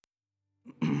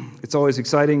It's always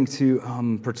exciting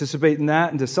to participate in that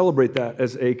and to celebrate that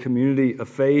as a community of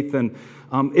faith. And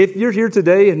if you're here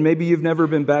today and maybe you've never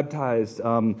been baptized,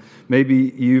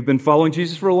 maybe you've been following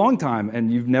Jesus for a long time and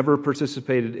you've never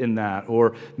participated in that,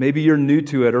 or maybe you're new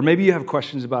to it, or maybe you have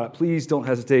questions about it, please don't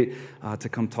hesitate to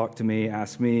come talk to me,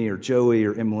 ask me, or Joey,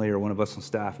 or Emily, or one of us on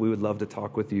staff. We would love to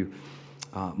talk with you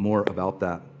more about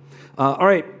that. All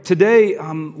right, today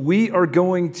we are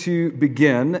going to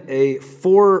begin a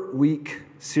 4-week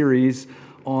series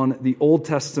on the Old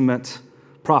Testament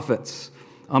prophets.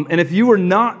 And if you were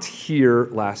not here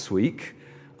last week,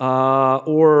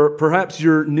 or perhaps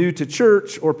you're new to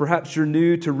church, or perhaps you're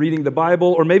new to reading the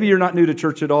Bible, or maybe you're not new to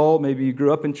church at all, maybe you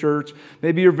grew up in church,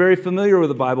 maybe you're very familiar with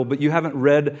the Bible, but you haven't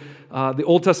read the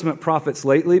Old Testament prophets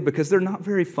lately because they're not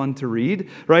very fun to read,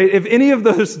 right? If any of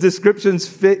those descriptions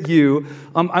fit you,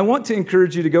 I want to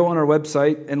encourage you to go on our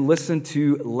website and listen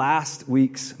to last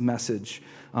week's message.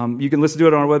 You can listen to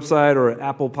it on our website or at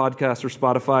Apple Podcasts or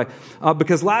Spotify,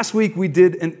 because last week we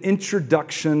did an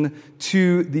introduction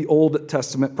to the Old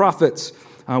Testament prophets.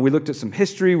 We looked at some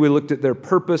history, we looked at their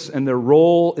purpose and their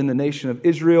role in the nation of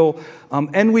Israel,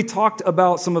 and we talked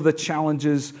about some of the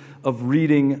challenges of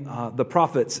reading the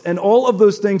prophets. And all of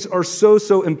those things are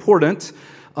so important,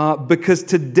 because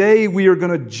today we are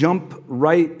going to jump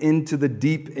right into the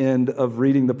deep end of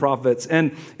reading the prophets.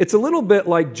 And it's a little bit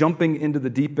like jumping into the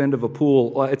deep end of a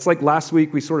pool. It's like last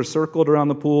week we sort of circled around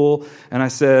the pool and I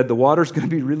said the water's going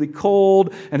to be really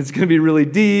cold and it's going to be really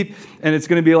deep and it's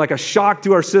going to be like a shock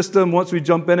to our system once we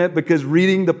jump in it, because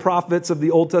reading the prophets of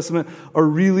the Old Testament are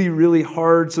really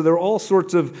hard. So there are all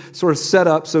sorts of set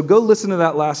up. So go listen to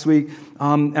that last week.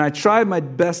 And I tried my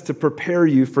best to prepare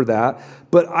you for that.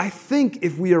 But I think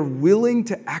if we are willing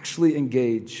to actually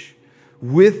engage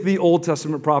with the Old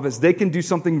Testament prophets, they can do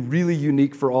something really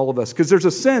unique for all of us. Because there's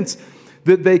a sense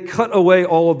that they cut away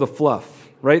all of the fluff,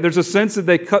 right? There's a sense that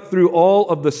they cut through all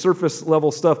of the surface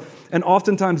level stuff. And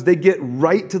oftentimes they get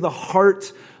right to the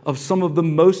heart of some of the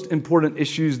most important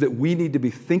issues that we need to be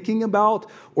thinking about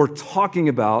or talking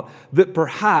about that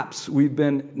perhaps we've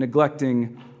been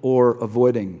neglecting or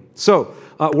avoiding. So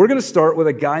we're going to start with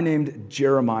a guy named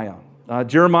Jeremiah.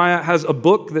 Jeremiah has a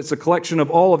book that's a collection of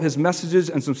all of his messages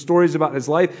and some stories about his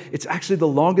life. It's actually the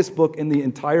longest book in the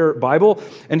entire Bible.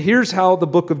 And here's how the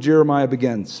book of Jeremiah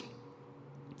begins.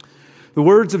 The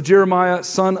words of Jeremiah,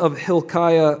 son of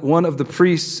Hilkiah, one of the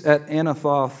priests at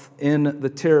Anathoth in the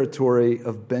territory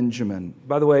of Benjamin.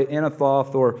 By the way,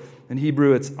 Anathoth, or in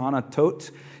Hebrew it's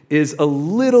Anatot, is a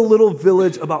little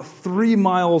village about 3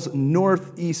 miles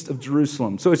northeast of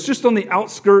Jerusalem. So it's just on the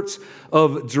outskirts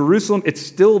of Jerusalem. It's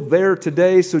still there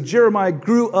today. So Jeremiah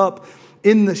grew up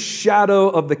in the shadow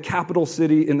of the capital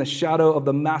city, in the shadow of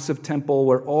the massive temple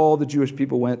where all the Jewish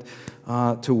people went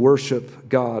to worship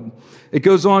God. It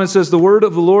goes on and says, the word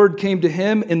of the Lord came to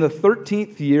him in the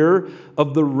 13th year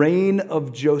of the reign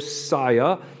of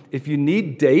Josiah. If you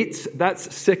need dates,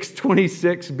 that's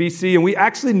 626 BC. And we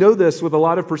actually know this with a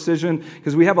lot of precision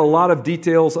because we have a lot of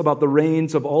details about the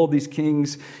reigns of all of these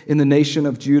kings in the nation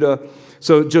of Judah.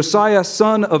 So Josiah,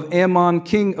 son of Ammon,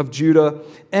 king of Judah,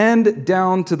 and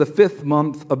down to the 5th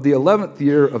month of the 11th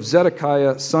year of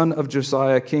Zedekiah, son of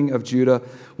Josiah, king of Judah,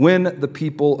 when the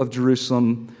people of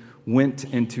Jerusalem went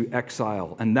into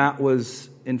exile. And that was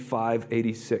in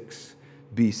 586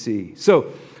 BC.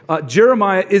 So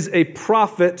Jeremiah is a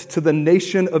prophet to the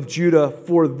nation of Judah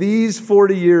for these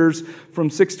 40 years from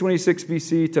 626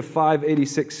 BC to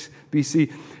 586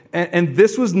 BC. And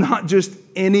this was not just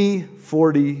any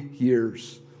 40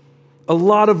 years. A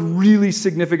lot of really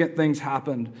significant things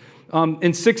happened.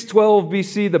 In 612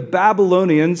 BC, the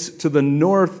Babylonians to the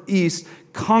northeast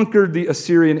conquered the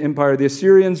Assyrian Empire. The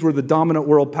Assyrians were the dominant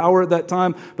world power at that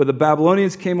time, but the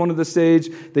Babylonians came onto the stage.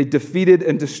 They defeated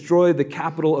and destroyed the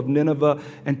capital of Nineveh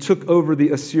and took over the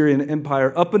Assyrian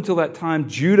Empire. Up until that time,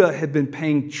 Judah had been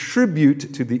paying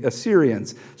tribute to the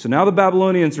Assyrians. So now the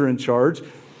Babylonians are in charge.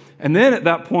 And then at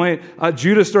that point,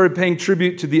 Judah started paying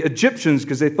tribute to the Egyptians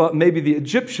because they thought maybe the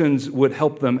Egyptians would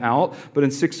help them out. But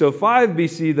in 605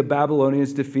 BC, the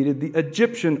Babylonians defeated the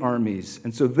Egyptian armies.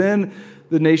 And so then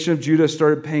the nation of Judah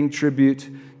started paying tribute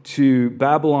to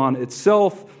Babylon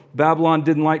itself. Babylon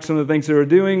didn't like some of the things they were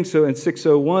doing. So in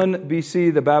 601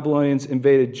 BC, the Babylonians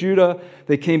invaded Judah.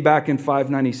 They came back in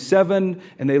 597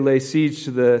 and they laid siege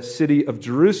to the city of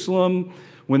Jerusalem.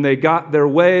 When they got their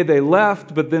way, they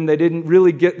left, but then they didn't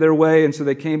really get their way, and so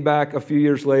they came back a few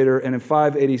years later, and in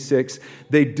 586,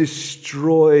 they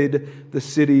destroyed the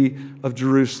city of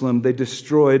Jerusalem. They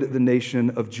destroyed the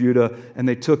nation of Judah, and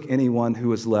they took anyone who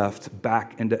was left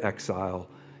back into exile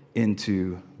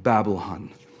into Babylon.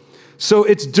 So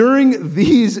it's during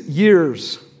these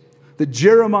years that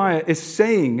Jeremiah is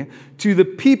saying to the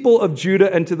people of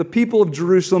Judah and to the people of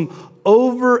Jerusalem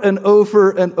over and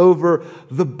over and over,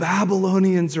 the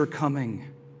Babylonians are coming,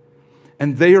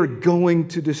 and they are going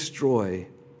to destroy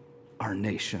our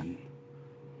nation.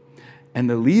 And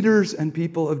the leaders and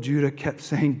people of Judah kept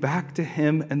saying back to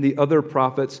him and the other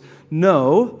prophets,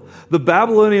 no, the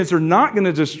Babylonians are not going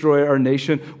to destroy our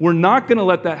nation. We're not going to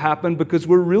let that happen because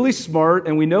we're really smart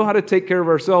and we know how to take care of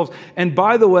ourselves. And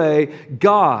by the way,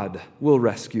 God will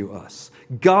rescue us.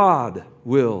 God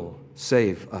will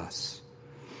save us.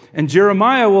 And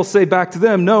Jeremiah will say back to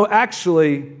them, no,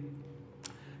 actually,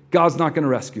 God's not going to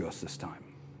rescue us this time.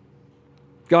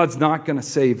 God's not going to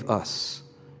save us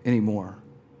anymore.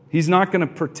 He's not going to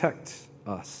protect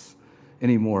us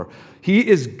anymore. He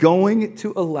is going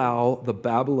to allow the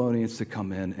Babylonians to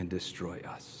come in and destroy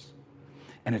us.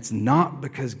 And it's not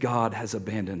because God has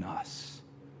abandoned us.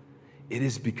 It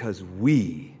is because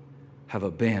we have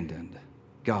abandoned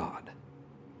God.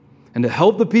 And to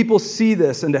help the people see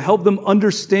this and to help them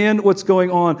understand what's going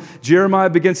on, Jeremiah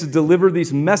begins to deliver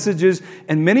these messages,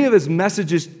 and many of his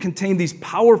messages contain these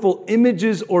powerful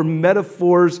images or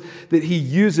metaphors that he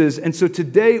uses. And so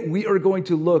today we are going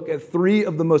to look at 3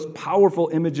 of the most powerful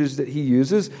images that he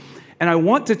uses, and I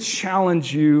want to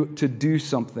challenge you to do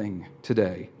something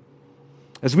today.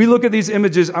 As we look at these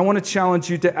images, I want to challenge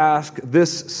you to ask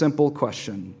this simple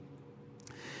question.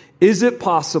 Is it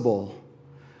possible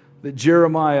that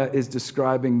Jeremiah is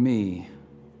describing me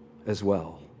as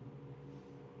well?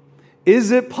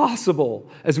 Is it possible,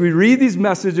 as we read these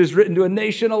messages written to a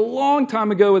nation a long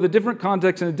time ago with a different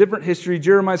context and a different history,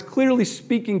 Jeremiah is clearly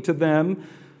speaking to them,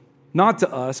 not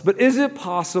to us, but is it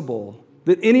possible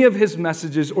that any of his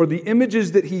messages or the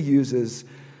images that he uses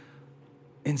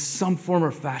in some form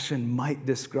or fashion might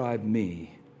describe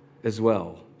me as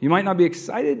well? You might not be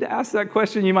excited to ask that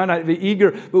question. You might not be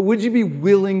eager, but would you be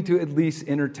willing to at least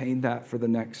entertain that for the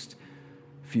next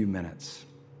few minutes?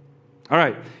 All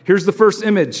right, here's the first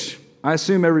image. I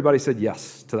assume everybody said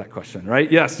yes to that question,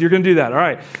 right? Yes, you're going to do that. All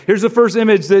right, here's the first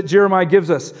image that Jeremiah gives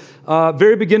us.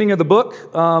 Very beginning of the book,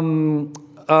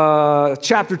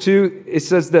 chapter 2, it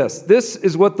says this. This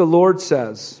is what the Lord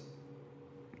says.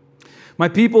 My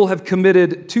people have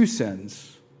committed 2 sins.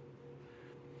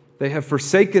 They have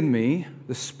forsaken me,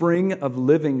 the spring of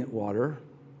living water,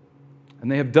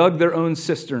 and they have dug their own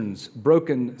cisterns,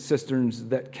 broken cisterns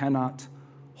that cannot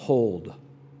hold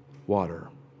water.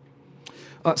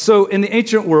 So in the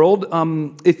ancient world,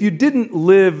 if you didn't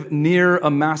live near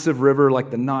a massive river like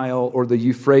the Nile or the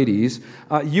Euphrates,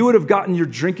 you would have gotten your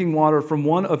drinking water from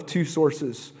one of 2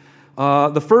 sources.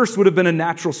 The first would have been a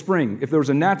natural spring, if there was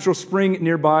a natural spring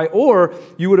nearby, or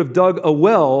you would have dug a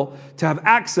well to have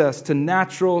access to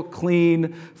natural,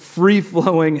 clean,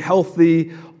 free-flowing,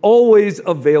 healthy, always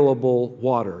available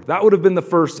water. That would have been the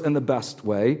first and the best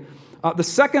way. The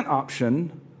second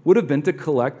option would have been to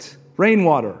collect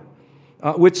rainwater,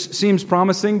 which seems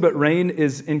promising, but rain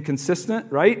is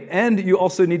inconsistent, right? And you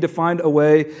also need to find a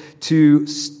way to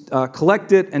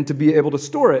collect it and to be able to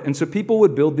store it. And so people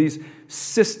would build these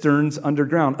cisterns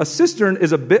underground. A cistern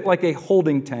is a bit like a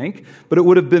holding tank, but it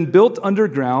would have been built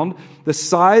underground. The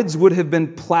sides would have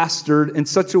been plastered in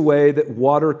such a way that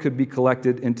water could be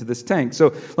collected into this tank.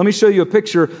 So let me show you a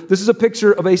picture. This is a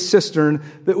picture of a cistern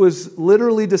that was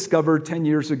literally discovered 10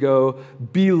 years ago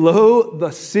below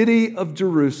the city of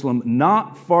Jerusalem,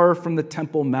 not far from the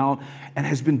Temple Mount, and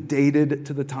has been dated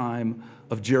to the time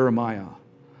of Jeremiah.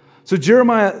 So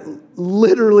Jeremiah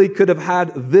literally could have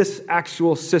had this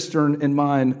actual cistern in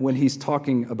mind when he's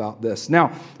talking about this.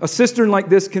 Now, a cistern like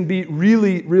this can be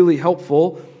really, really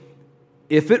helpful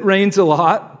if it rains a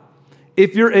lot,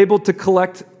 if you're able to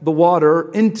collect the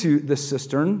water into this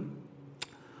cistern.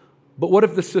 But what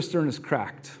if the cistern is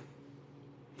cracked?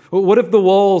 What if the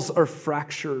walls are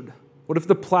fractured? What if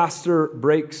the plaster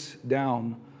breaks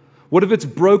down? What if it's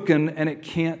broken and it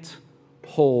can't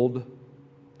hold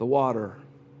the water?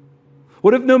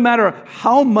 What if no matter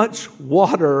how much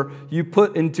water you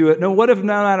put into it, what if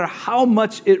no matter how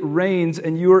much it rains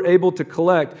and you are able to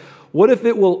collect, what if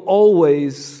it will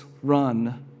always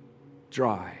run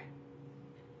dry?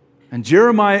 And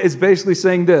Jeremiah is basically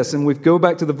saying this, and we go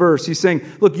back to the verse. He's saying,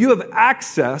 look, you have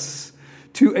access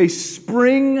to a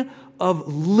spring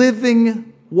of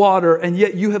living water, and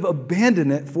yet you have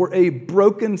abandoned it for a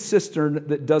broken cistern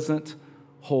that doesn't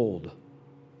hold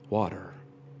water.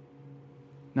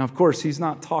 Now, of course, he's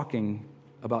not talking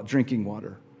about drinking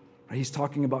water. Right? He's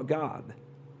talking about God.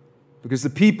 Because the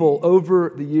people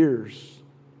over the years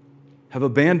have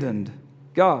abandoned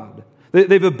God.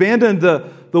 They've abandoned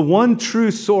the one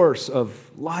true source of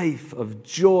life, of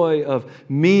joy, of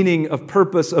meaning, of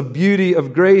purpose, of beauty,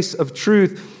 of grace, of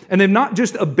truth. And they've not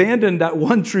just abandoned that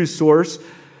one true source,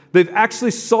 they've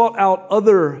actually sought out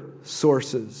other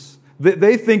sources that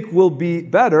they think will be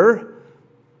better,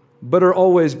 but are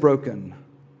always broken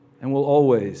and will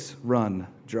always run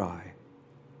dry.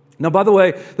 Now, by the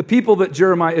way, the people that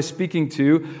Jeremiah is speaking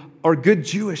to are good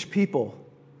Jewish people.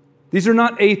 These are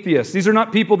not atheists. These are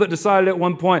not people that decided at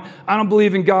one point, I don't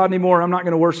believe in God anymore, I'm not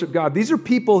going to worship God. These are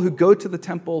people who go to the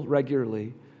temple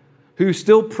regularly, who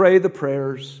still pray the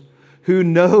prayers, who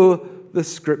know the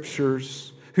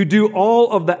scriptures, who do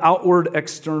all of the outward,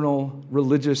 external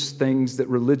religious things that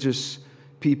religious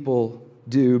people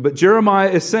do. But Jeremiah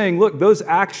is saying, look, those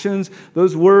actions,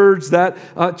 those words, that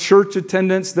church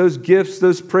attendance, those gifts,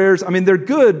 those prayers, I mean, they're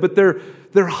good, but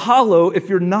they're hollow if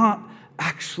you're not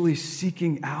actually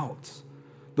seeking out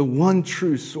the one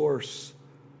true source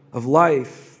of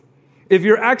life. If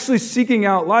you're actually seeking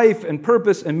out life and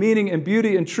purpose and meaning and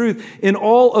beauty and truth in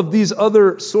all of these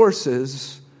other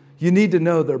sources, you need to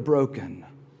know they're broken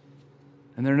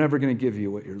and they're never going to give you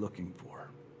what you're looking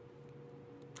for.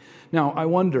 Now, I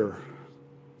wonder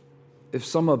if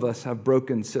some of us have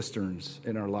broken cisterns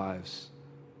in our lives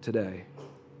today.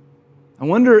 I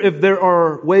wonder if there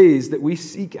are ways that we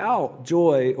seek out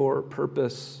joy or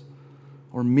purpose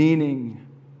or meaning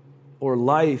or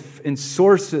life in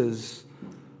sources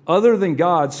other than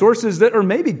God, sources that are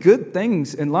maybe good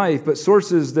things in life, but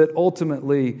sources that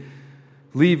ultimately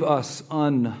leave us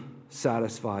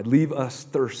unsatisfied, leave us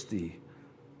thirsty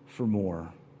for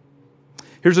more.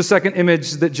 Here's a second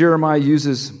image that Jeremiah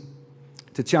uses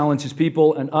to challenge his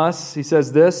people and us. He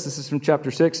says this is from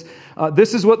chapter 6.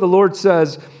 This is what the Lord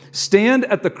says, stand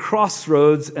at the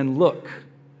crossroads and look.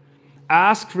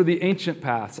 Ask for the ancient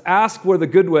paths. Ask where the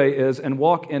good way is and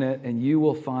walk in it, and you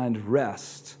will find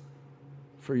rest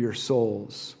for your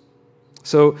souls.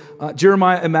 So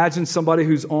Jeremiah imagines somebody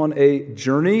who's on a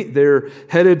journey. They're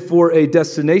headed for a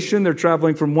destination. They're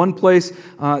traveling from one place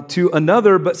to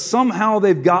another, but somehow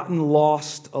they've gotten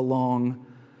lost along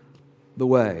the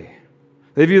way.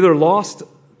 They've either lost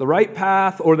the right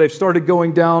path or they've started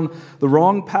going down the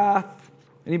wrong path.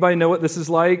 Anybody know what this is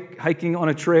like, hiking on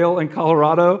a trail in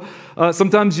Colorado?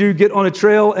 Sometimes you get on a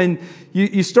trail and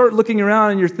you start looking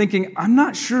around and you're thinking, I'm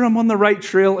not sure I'm on the right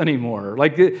trail anymore.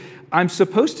 I'm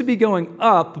supposed to be going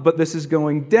up, but this is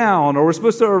going down. Or we're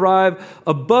supposed to arrive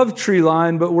above tree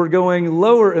line, but we're going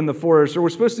lower in the forest. Or we're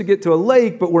supposed to get to a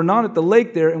lake, but we're not at the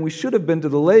lake there, and we should have been to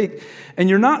the lake. And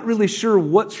you're not really sure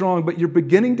what's wrong, but you're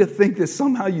beginning to think that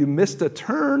somehow you missed a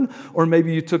turn, or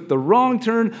maybe you took the wrong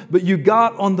turn, but you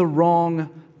got on the wrong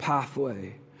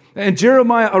pathway. And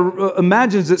Jeremiah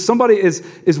imagines that somebody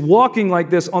is walking like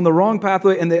this on the wrong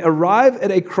pathway, and they arrive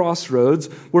at a crossroads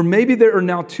where maybe there are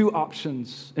now two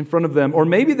options in front of them, or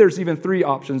maybe there's even three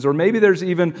options, or maybe there's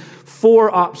even four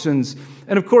options.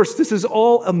 And of course, this is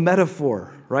all a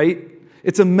metaphor, right?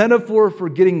 It's a metaphor for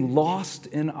getting lost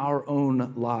in our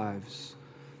own lives.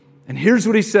 And here's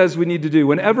what he says we need to do.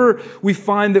 Whenever we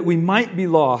find that we might be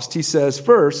lost, he says,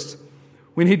 first,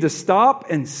 we need to stop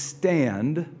and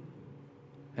stand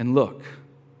and look.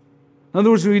 In other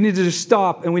words, we need to just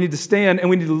stop and we need to stand and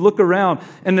we need to look around.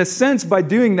 And in a sense, by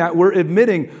doing that, we're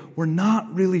admitting we're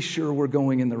not really sure we're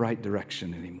going in the right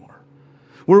direction anymore.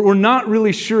 We're not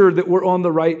really sure that we're on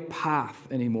the right path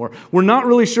anymore. We're not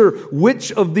really sure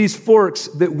which of these forks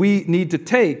that we need to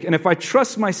take. And if I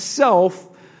trust myself,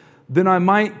 then I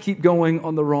might keep going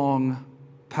on the wrong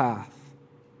path.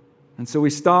 And so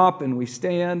we stop and we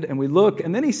stand and we look.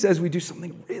 And then he says we do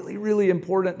something really, really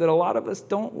important that a lot of us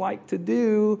don't like to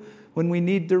do when we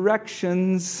need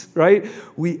directions, right?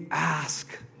 We ask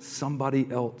somebody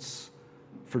else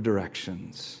for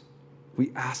directions.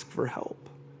 We ask for help.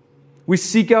 We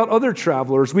seek out other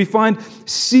travelers. We find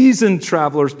seasoned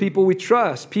travelers, people we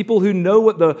trust, people who know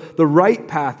what the right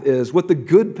path is, what the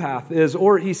good path is.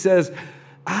 Or he says,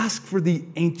 ask for the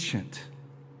ancient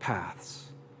paths.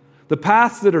 The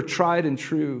paths that are tried and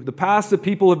true, the paths that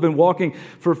people have been walking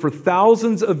for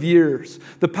thousands of years,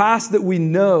 the paths that we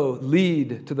know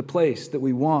lead to the place that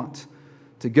we want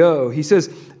to go. He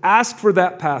says, ask for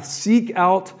that path, seek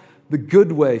out the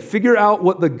good way, figure out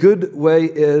what the good way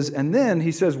is, and then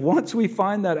he says, once we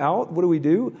find that out, what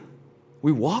do?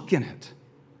 We walk in it.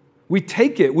 We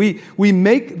take it. We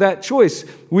make that choice.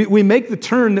 We make the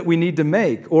turn that we need to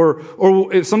make.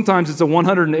 Or sometimes it's a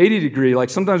 180 degree. Like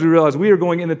sometimes we realize we are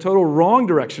going in the total wrong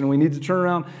direction and we need to turn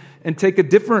around and take a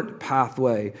different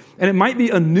pathway. And it might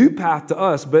be a new path to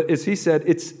us, but as he said,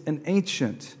 it's an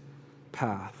ancient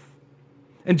path.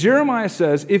 And Jeremiah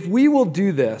says, if we will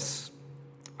do this,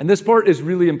 And this part is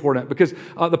really important because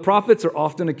the prophets are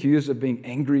often accused of being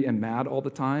angry and mad all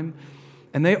the time.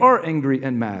 And they are angry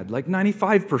and mad, like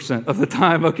 95% of the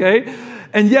time, okay?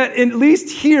 And yet, at least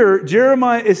here,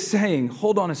 Jeremiah is saying,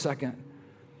 hold on a second.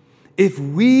 If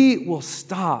we will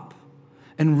stop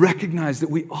and recognize that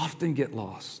we often get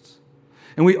lost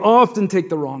and we often take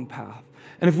the wrong path,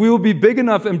 and if we will be big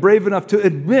enough and brave enough to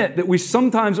admit that we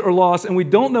sometimes are lost and we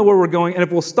don't know where we're going, and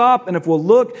if we'll stop and if we'll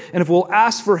look and if we'll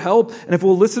ask for help and if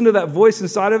we'll listen to that voice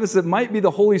inside of us that might be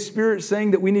the Holy Spirit saying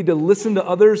that we need to listen to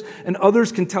others and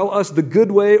others can tell us the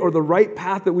good way or the right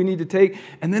path that we need to take,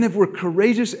 and then if we're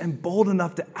courageous and bold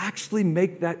enough to actually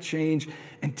make that change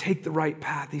and take the right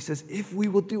path, he says, if we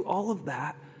will do all of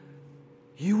that,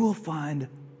 you will find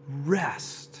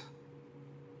rest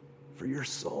for your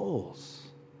souls.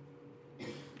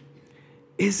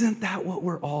 Isn't that what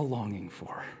we're all longing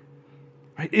for?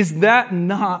 Right? Is that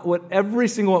not what every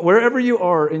single one, wherever you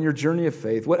are in your journey of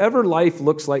faith, whatever life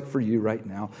looks like for you right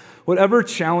now, whatever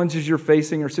challenges you're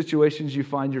facing or situations you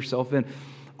find yourself in,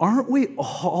 aren't we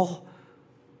all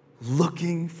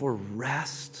looking for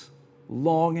rest,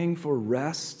 longing for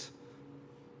rest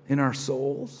in our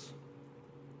souls?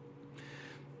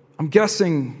 I'm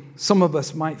guessing some of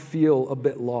us might feel a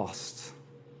bit lost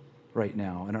right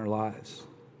now in our lives.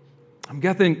 I'm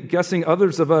guessing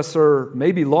others of us are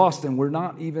maybe lost and we're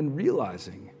not even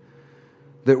realizing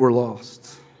that we're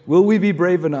lost. Will we be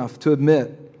brave enough to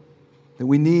admit that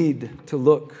we need to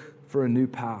look for a new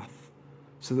path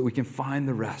so that we can find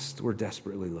the rest we're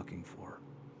desperately looking for?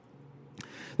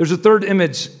 There's a third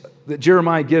image that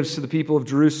Jeremiah gives to the people of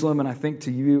Jerusalem, and I think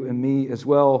to you and me as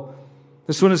well.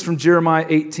 This one is from Jeremiah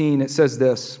 18. It says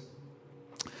this.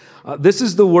 This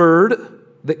is the word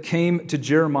that came to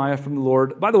Jeremiah from the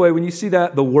Lord. By the way, when you see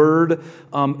that, the word,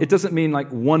 it doesn't mean like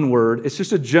one word. It's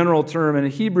just a general term. And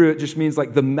in Hebrew, it just means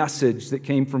like the message that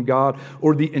came from God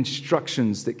or the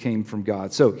instructions that came from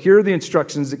God. So here are the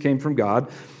instructions that came from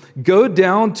God. Go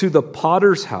down to the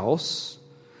potter's house,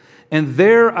 and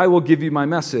there I will give you my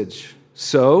message.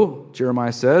 So,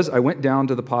 Jeremiah says, I went down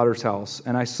to the potter's house,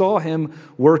 and I saw him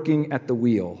working at the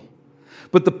wheel.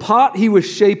 But the pot he was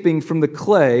shaping from the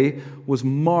clay was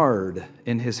marred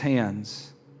in his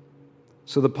hands.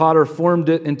 So the potter formed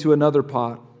it into another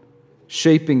pot,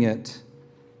 shaping it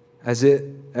as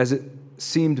it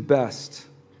seemed best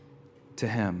to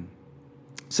him.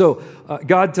 So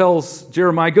God tells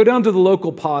Jeremiah, go down to the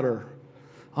local potter.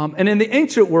 And in the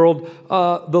ancient world,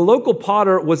 the local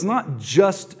potter was not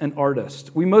just an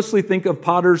artist. We mostly think of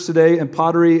potters today and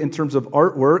pottery in terms of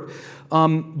artwork.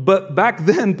 But back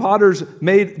then, potters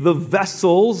made the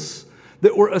vessels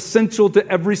that were essential to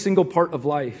every single part of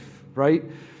life, right?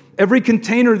 Every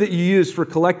container that you use for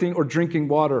collecting or drinking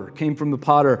water came from the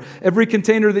potter. Every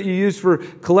container that you use for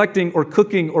collecting or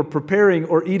cooking or preparing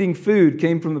or eating food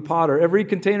came from the potter. Every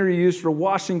container you use for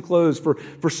washing clothes,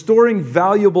 for storing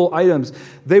valuable items,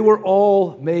 they were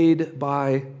all made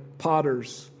by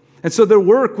potters. And so their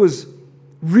work was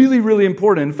really, really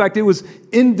important. In fact, it was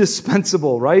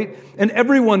indispensable, right? And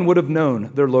everyone would have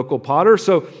known their local potter.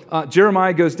 So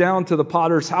Jeremiah goes down to the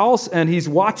potter's house and he's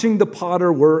watching the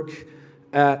potter work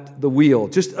at the wheel.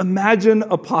 Just imagine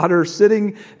a potter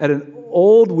sitting at an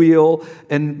old wheel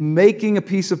and making a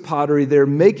piece of pottery. They're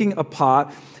making a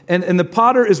pot. And the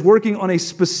potter is working on a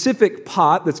specific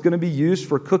pot that's going to be used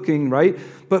for cooking, right?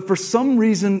 But for some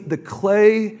reason, the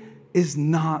clay is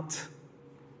not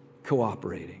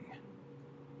cooperating.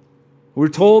 We're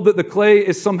told that the clay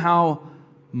is somehow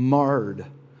marred,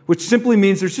 which simply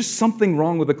means there's just something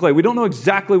wrong with the clay. We don't know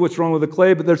exactly what's wrong with the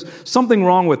clay, but there's something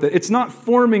wrong with it. It's not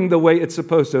forming the way it's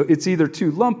supposed to. It's either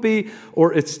too lumpy,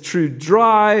 or it's too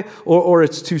dry, or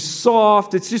it's too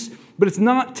soft. But it's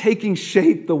not taking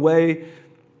shape the way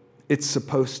it's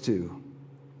supposed to.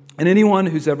 And anyone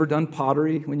who's ever done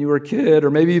pottery when you were a kid, or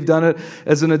maybe you've done it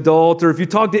as an adult, or if you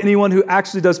talk to anyone who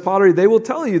actually does pottery, they will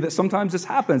tell you that sometimes this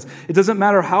happens. It doesn't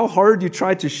matter how hard you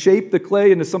try to shape the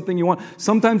clay into something you want.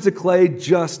 Sometimes the clay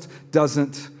just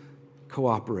doesn't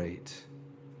cooperate.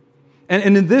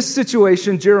 And in this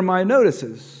situation, Jeremiah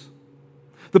notices.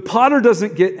 The potter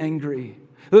doesn't get angry.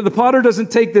 The potter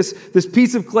doesn't take this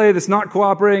piece of clay that's not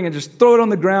cooperating and just throw it on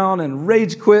the ground and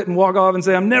rage quit and walk off and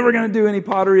say, I'm never going to do any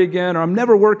pottery again, or I'm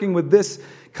never working with this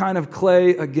kind of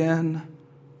clay again.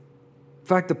 In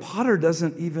fact, the potter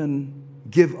doesn't even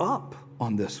give up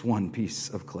on this one piece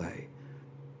of clay.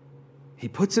 He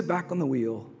puts it back on the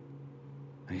wheel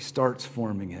and he starts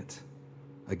forming it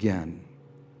again.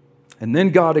 And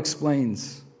then God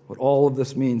explains what all of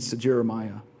this means to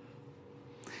Jeremiah.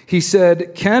 He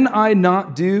said, can I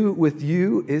not do with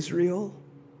you, Israel,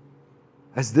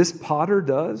 as this potter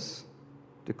does,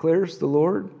 declares the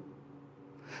Lord?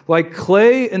 Like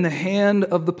clay in the hand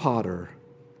of the potter,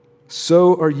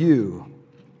 so are you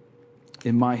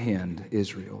in my hand,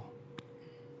 Israel.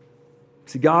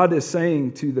 See, God is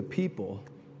saying to the people,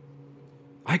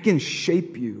 I can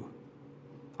shape you.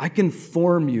 I can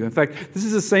form you. In fact, this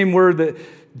is the same word that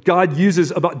God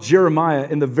uses about Jeremiah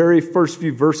in the very first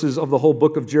few verses of the whole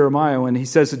book of Jeremiah when he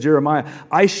says to Jeremiah,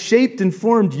 I shaped and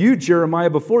formed you, Jeremiah,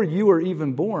 before you were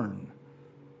even born.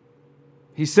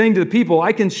 He's saying to the people,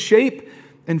 I can shape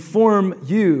and form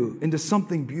you into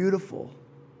something beautiful,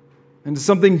 into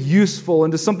something useful,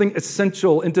 into something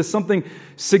essential, into something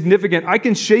significant. I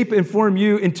can shape and form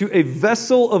you into a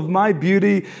vessel of my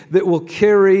beauty that will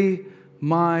carry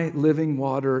my living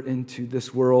water into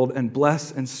this world and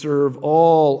bless and serve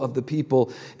all of the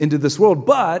people into this world.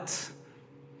 But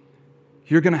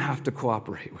you're going to have to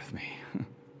cooperate with me.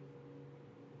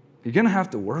 You're going to have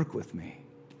to work with me.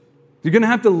 You're going to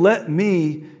have to let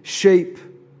me shape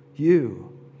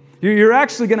you. You're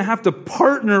actually going to have to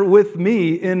partner with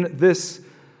me in this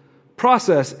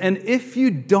process. And if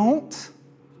you don't,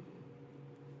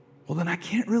 well, then I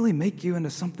can't really make you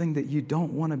into something that you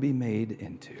don't want to be made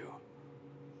into.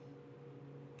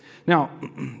 Now,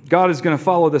 God is going to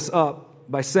follow this up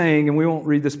by saying, and we won't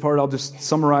read this part, I'll just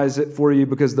summarize it for you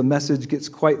because the message gets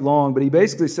quite long, but he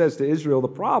basically says to Israel, the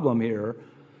problem here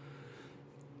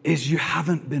is you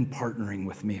haven't been partnering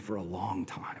with me for a long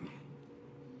time.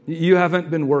 You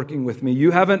haven't been working with me. You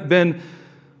haven't been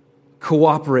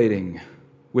cooperating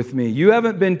with me. You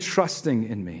haven't been trusting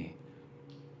in me.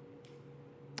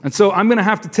 And so I'm going to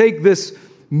have to take this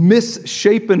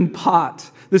misshapen pot,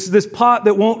 this pot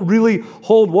that won't really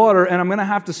hold water, and I'm going to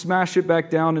have to smash it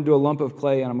back down into a lump of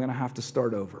clay, and I'm going to have to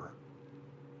start over.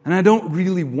 And I don't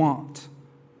really want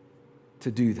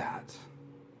to do that.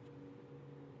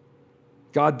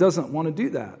 God doesn't want to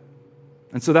do that.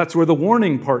 And so that's where the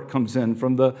warning part comes in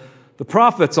from the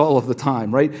prophets all of the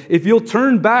time, right? If you'll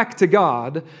turn back to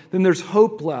God, then there's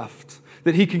hope left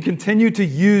that he can continue to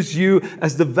use you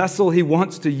as the vessel he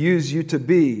wants to use you to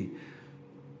be.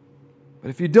 But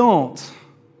if you don't,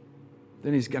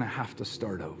 then he's going to have to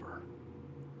start over.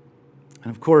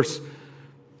 And of course,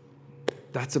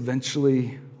 that's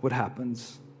eventually what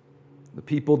happens. The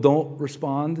people don't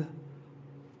respond.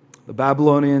 The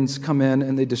Babylonians come in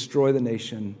and they destroy the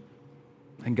nation.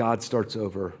 And God starts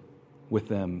over with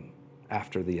them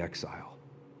after the exile.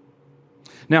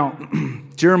 Now,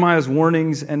 Jeremiah's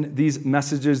warnings and these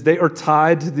messages, they are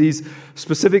tied to these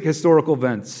specific historical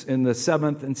events in the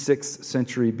 7th and 6th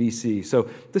century BC. So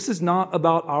this is not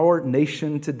about our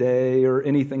nation today or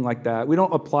anything like that. We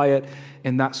don't apply it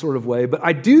in that sort of way. But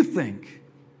I do think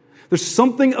there's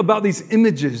something about these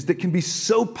images that can be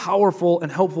so powerful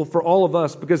and helpful for all of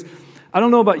us because I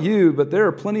don't know about you, but there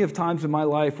are plenty of times in my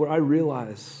life where I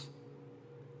realize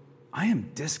I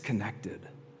am disconnected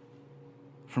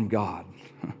from God.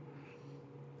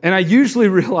 And I usually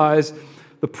realize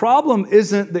the problem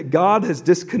isn't that God has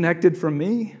disconnected from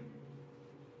me.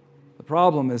 The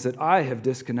problem is that I have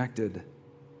disconnected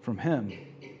from him.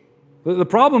 The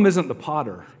problem isn't the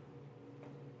potter.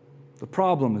 The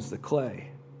problem is the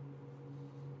clay.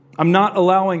 I'm not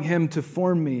allowing him to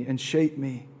form me and shape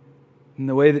me in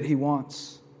the way that he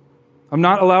wants. I'm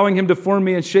not allowing him to form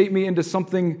me and shape me into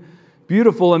something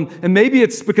beautiful. And maybe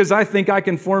it's because I think I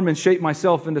can form and shape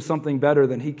myself into something better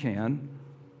than he can.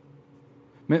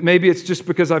 Maybe it's just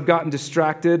because I've gotten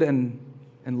distracted and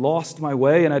lost my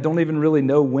way, and I don't even really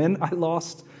know when I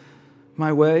lost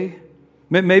my way.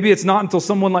 Maybe it's not until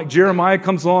someone like Jeremiah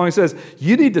comes along and says,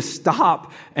 you need to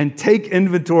stop and take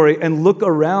inventory and look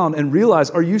around and realize,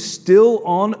 are you still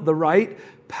on the right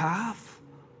path?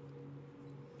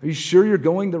 Are you sure you're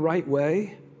going the right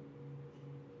way?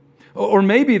 Or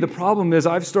maybe the problem is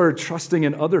I've started trusting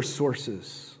in other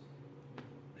sources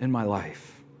in my life.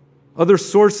 Other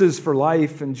sources for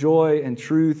life and joy and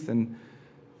truth and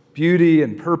beauty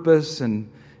and purpose and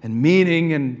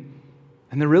meaning.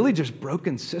 And they're really just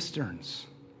broken cisterns.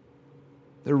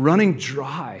 They're running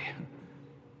dry.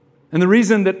 And the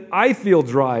reason that I feel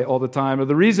dry all the time, or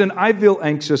the reason I feel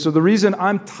anxious, or the reason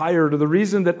I'm tired, or the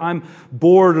reason that I'm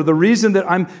bored, or the reason that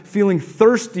I'm feeling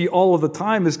thirsty all of the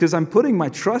time is because I'm putting my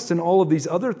trust in all of these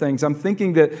other things. I'm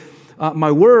thinking that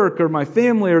my work, or my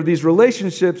family, or these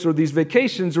relationships, or these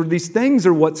vacations, or these things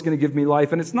are what's going to give me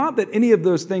life. And it's not that any of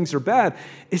those things are bad.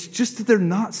 It's just that they're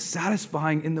not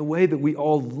satisfying in the way that we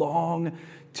all long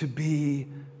to be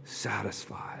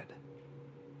satisfied.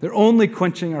 They're only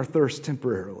quenching our thirst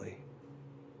temporarily,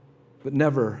 but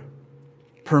never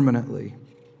permanently.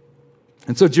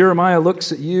 And so Jeremiah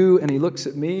looks at you and he looks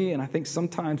at me, and I think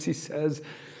sometimes he says,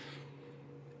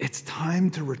 it's time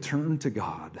to return to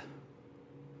God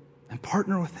and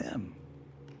partner with him.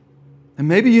 And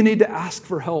maybe you need to ask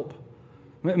for help.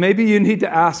 Maybe you need to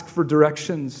ask for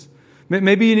directions.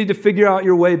 Maybe you need to figure out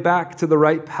your way back to the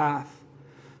right path.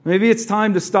 Maybe it's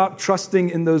time to stop trusting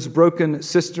in those broken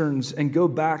cisterns and go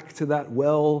back to that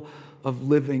well of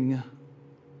living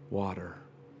water.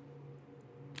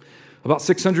 About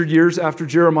 600 years after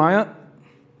Jeremiah,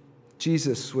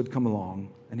 Jesus would come along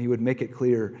and he would make it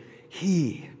clear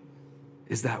he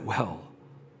is that well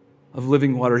of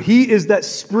living water. He is that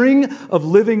spring of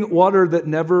living water that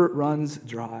never runs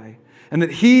dry. And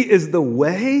that he is the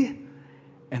way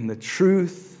and the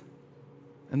truth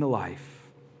and the life.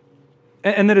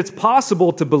 And that it's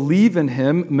possible to believe in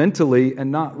him mentally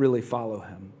and not really follow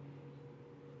him.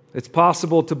 It's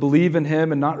possible to believe in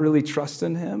him and not really trust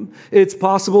in him. It's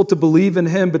possible to believe in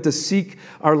him but to seek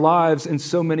our lives in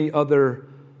so many other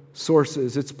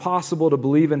sources. It's possible to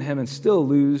believe in him and still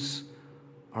lose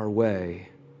our way.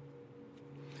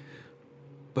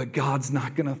 But God's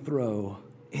not going to throw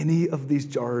any of these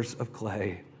jars of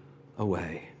clay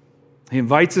away. He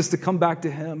invites us to come back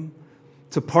to him,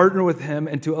 to partner with him,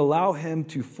 and to allow him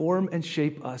to form and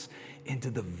shape us into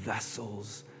the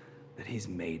vessels that he's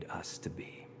made us to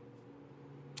be.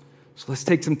 So let's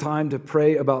take some time to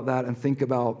pray about that and think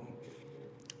about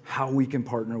how we can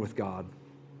partner with God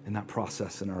in that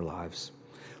process in our lives.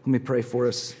 Let me pray for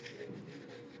us.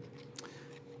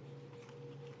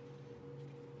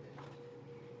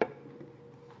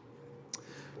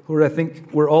 Lord, I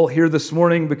think we're all here this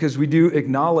morning because we do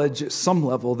acknowledge at some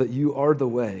level that you are the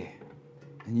way,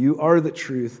 and you are the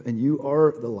truth, and you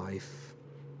are the life.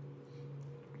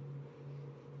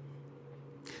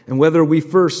 And whether we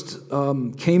first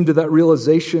came to that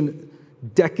realization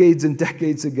decades and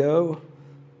decades ago,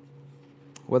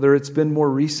 whether it's been more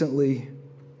recently,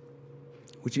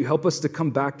 would you help us to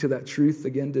come back to that truth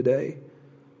again today?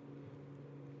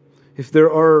 If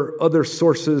there are other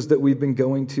sources that we've been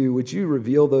going to, would you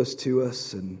reveal those to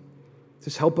us and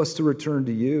just help us to return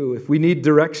to you? If we need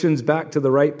directions back to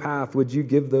the right path, would you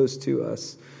give those to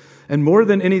us? And more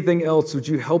than anything else, would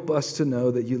you help us to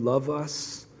know that you love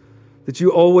us, that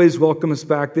you always welcome us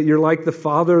back, that you're like the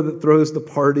Father that throws the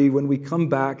party when we come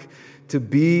back to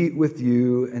be with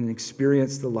you and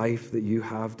experience the life that you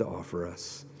have to offer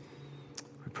us.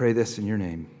 We pray this in your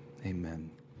name. Amen.